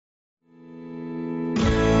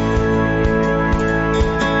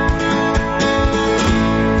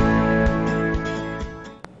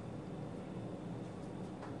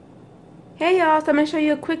sauce, I'm going to show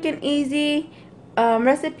you a quick and easy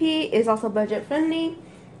recipe. It's also budget friendly.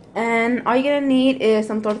 And all you're going to need is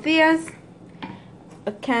some tortillas,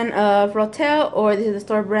 a can of rotel, or this is the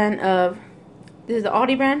store brand of, this is the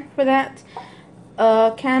Aldi brand for that,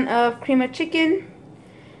 a can of cream of chicken,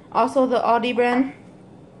 also the Aldi brand,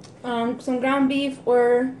 some ground beef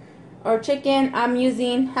or chicken. I'm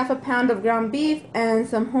using half a pound of ground beef and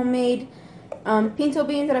some homemade pinto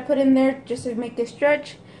beans that I put in there just to make it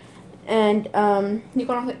stretch. And you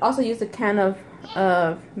can also use a can of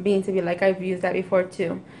beans if you like. I've used that before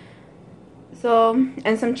too. So,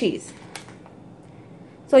 and some cheese.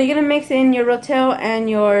 So you're gonna mix in your rotel and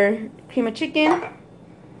your cream of chicken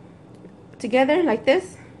together like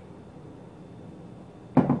this,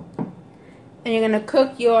 and you're gonna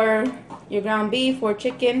cook your ground beef or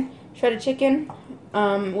chicken, shredded chicken,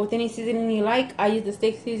 with any seasoning you like. I use the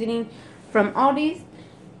steak seasoning from Aldi's,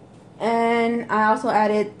 and I also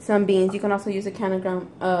added some beans. You can also use a can of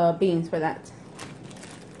ground beans for that.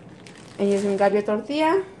 And you're gonna grab your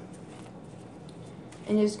tortilla,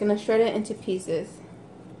 and you're just gonna shred it into pieces.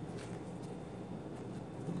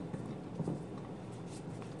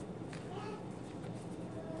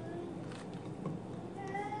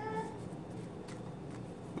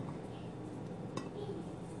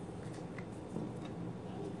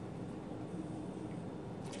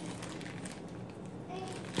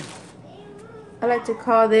 I like to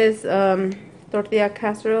call this tortilla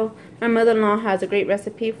casserole. My mother-in-law has a great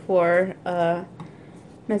recipe for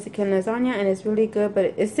Mexican lasagna, and it's really good, but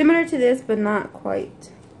it's similar to this, but not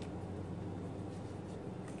quite.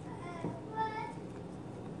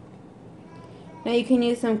 Now you can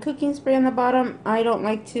use some cooking spray on the bottom. I don't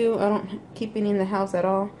keep any in the house at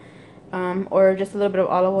all. Or just a little bit of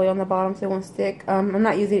olive oil on the bottom so it won't stick. I'm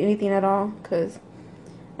not using anything at all because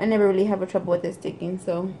I never really have a trouble with it sticking.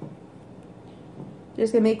 So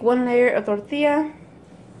just gonna make one layer of tortilla.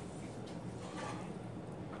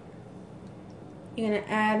 You're gonna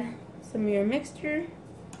add some of your mixture.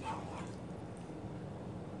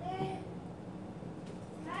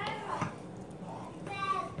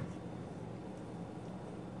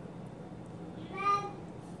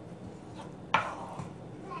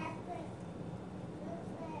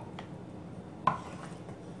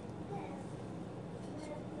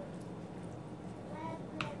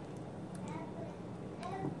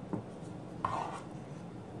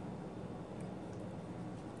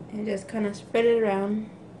 And just kind of spread it around.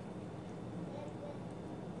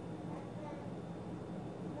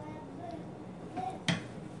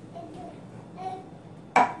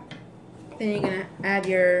 Then you're going to add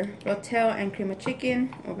your rotel and cream of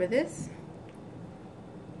chicken over this.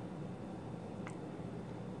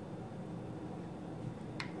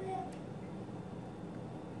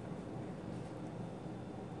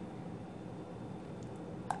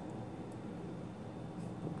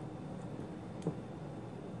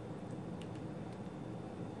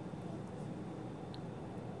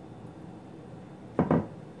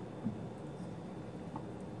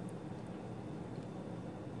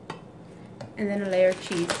 And then a layer of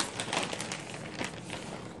cheese.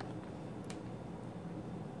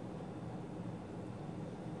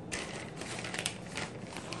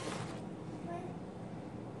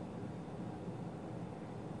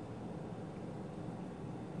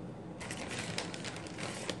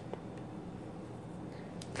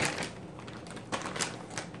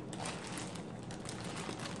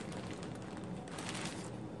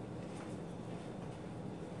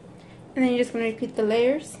 And then you're just going to repeat the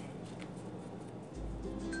layers.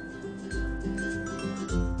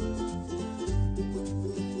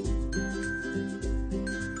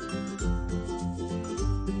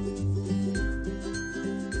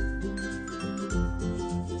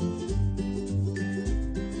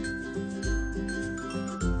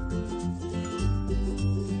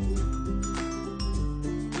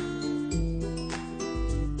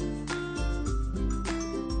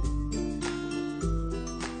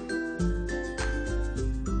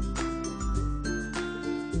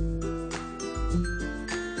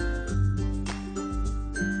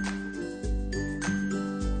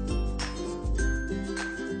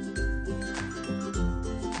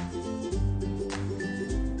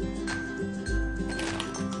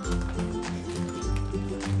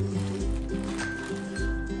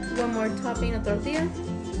 One more topping of tortilla.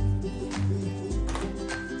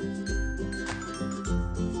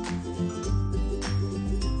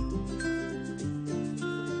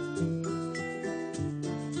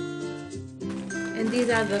 And these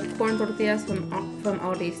are the corn tortillas from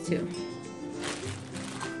Aldi's too.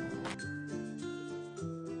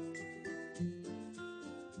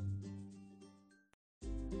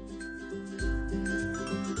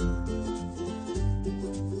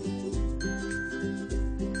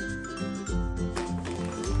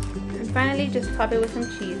 finally, just top it with some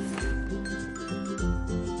cheese.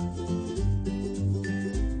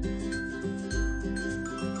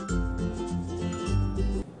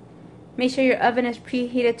 Make sure your oven is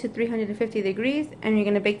preheated to 350 degrees and you're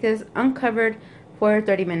going to bake this uncovered for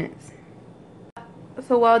 30 minutes.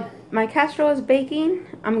 So while my casserole is baking,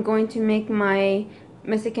 I'm going to make my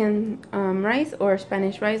Mexican rice or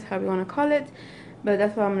Spanish rice, however you want to call it. But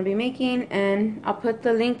that's what I'm going to be making, and I'll put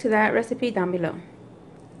the link to that recipe down below.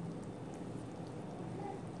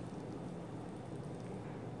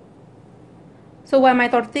 So while my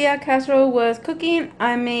tortilla casserole was cooking,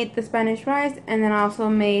 I made the Spanish rice, and then I also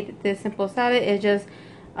made this simple salad. It's just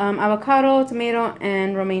avocado, tomato,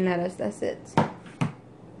 and romaine lettuce. That's it.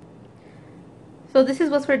 So this is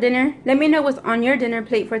what's for dinner. Let me know what's on your dinner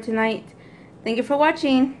plate for tonight. Thank you for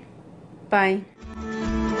watching. Bye.